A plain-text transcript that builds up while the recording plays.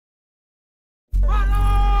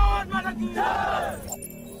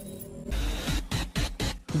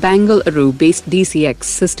Bangalore-based DCX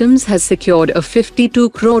Systems has secured a 52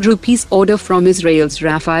 crore rupees order from Israel's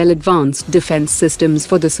Rafael Advanced Defense Systems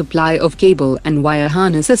for the supply of cable and wire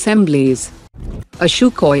harness assemblies. A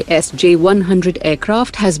Sukhoi SJ-100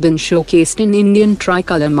 aircraft has been showcased in Indian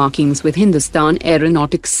tricolor markings with Hindustan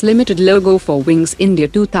Aeronautics Limited logo for Wings India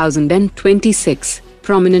 2026,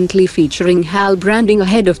 prominently featuring HAL branding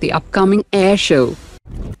ahead of the upcoming air show.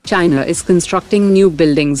 China is constructing new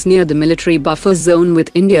buildings near the military buffer zone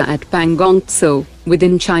with India at Pangong,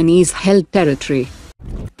 within Chinese-held territory.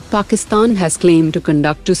 Pakistan has claimed to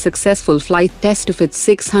conduct a successful flight test of its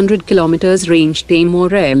 600 km range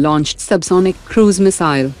Taimoor air-launched subsonic cruise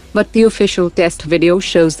missile, but the official test video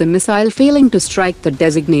shows the missile failing to strike the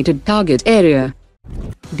designated target area.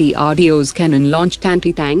 DRDO's cannon-launched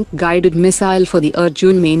anti-tank guided missile for the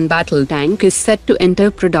Arjun main battle tank is set to enter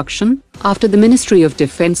production, after the Ministry of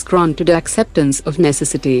Defence granted acceptance of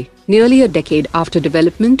necessity, nearly a decade after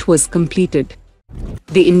development was completed.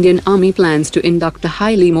 The Indian Army plans to induct a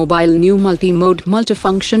highly mobile new multimode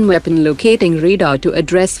multifunction weapon locating radar to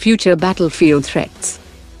address future battlefield threats.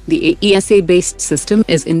 The AESA-based system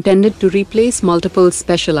is intended to replace multiple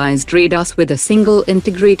specialized radars with a single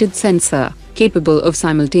integrated sensor, capable of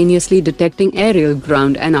simultaneously detecting aerial,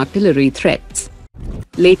 ground and artillery threats.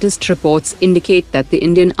 Latest reports indicate that the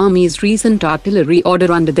Indian Army's recent artillery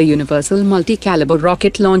order under the Universal Multi-Caliber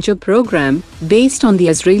Rocket Launcher program, based on the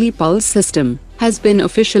Israeli Pulse system, has been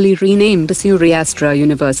officially renamed the Suryastra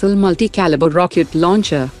Universal Multi-Caliber Rocket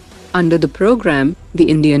Launcher. Under the program, the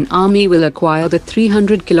Indian Army will acquire the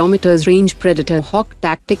 300 km range Predator Hawk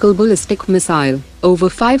tactical ballistic missile, over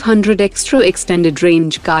 500 extra extended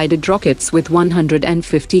range guided rockets with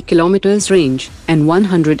 150 km range, and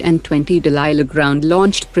 120 Delilah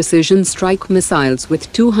ground-launched precision strike missiles with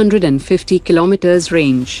 250 km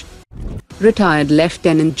range. Retired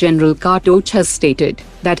Lieutenant General Katoch has stated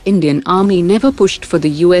that Indian Army never pushed for the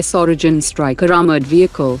US origin Stryker armored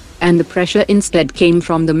vehicle, and the pressure instead came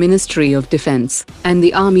from the Ministry of Defense, and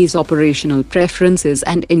the Army's operational preferences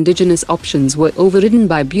and indigenous options were overridden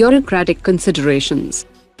by bureaucratic considerations.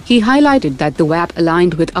 He highlighted that the WhAP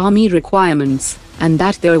aligned with Army requirements, and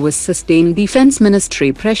that there was sustained Defense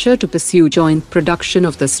Ministry pressure to pursue joint production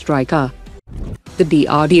of the Stryker. The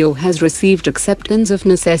DRDO has received acceptance of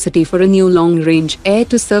necessity for a new long-range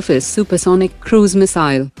air-to-surface supersonic cruise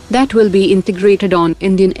missile that will be integrated on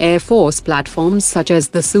Indian Air Force platforms such as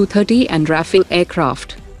the Su-30 and Rafael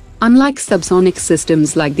aircraft. Unlike subsonic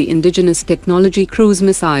systems like the Indigenous technology cruise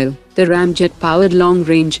missile, the ramjet-powered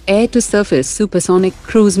long-range air-to-surface supersonic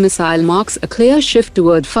cruise missile marks a clear shift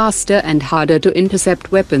toward faster and harder to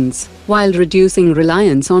intercept weapons, while reducing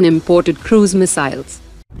reliance on imported cruise missiles.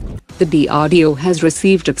 The DRDO has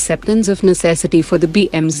received acceptance of necessity for the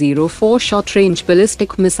BM-04 short-range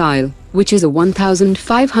ballistic missile, which is a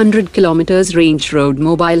 1,500 km range road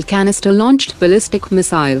mobile canister-launched ballistic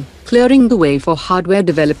missile, clearing the way for hardware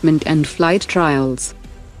development and flight trials.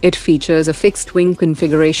 It features a fixed-wing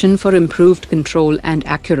configuration for improved control and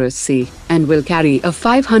accuracy, and will carry a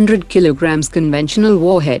 500 kg conventional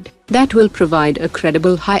warhead that will provide a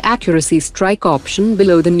credible high-accuracy strike option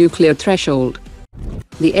below the nuclear threshold.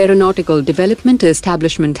 The Aeronautical Development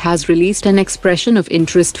Establishment has released an expression of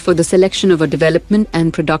interest for the selection of a development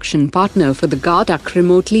and production partner for the Ghatak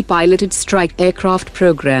remotely piloted strike aircraft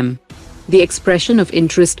program. The expression of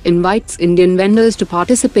interest invites Indian vendors to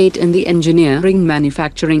participate in the engineering,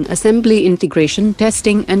 manufacturing, assembly, integration,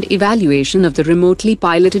 testing and evaluation of the remotely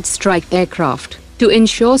piloted strike aircraft, to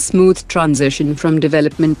ensure smooth transition from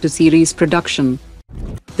development to series production.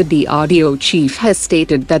 The DRDO chief has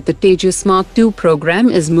stated that the Tejas MK2 program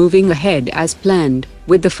is moving ahead as planned,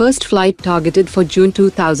 with the first flight targeted for June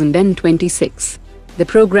 2026. The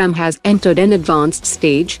program has entered an advanced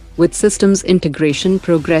stage, with systems integration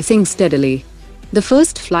progressing steadily. The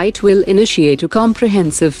first flight will initiate a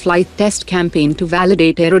comprehensive flight test campaign to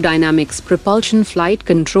validate aerodynamics, propulsion, flight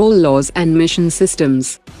control laws and mission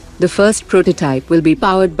systems. The first prototype will be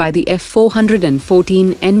powered by the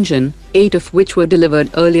F414 engine, 8 of which were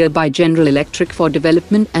delivered earlier by General Electric for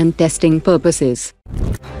development and testing purposes.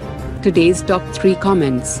 Today's top 3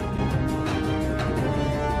 comments.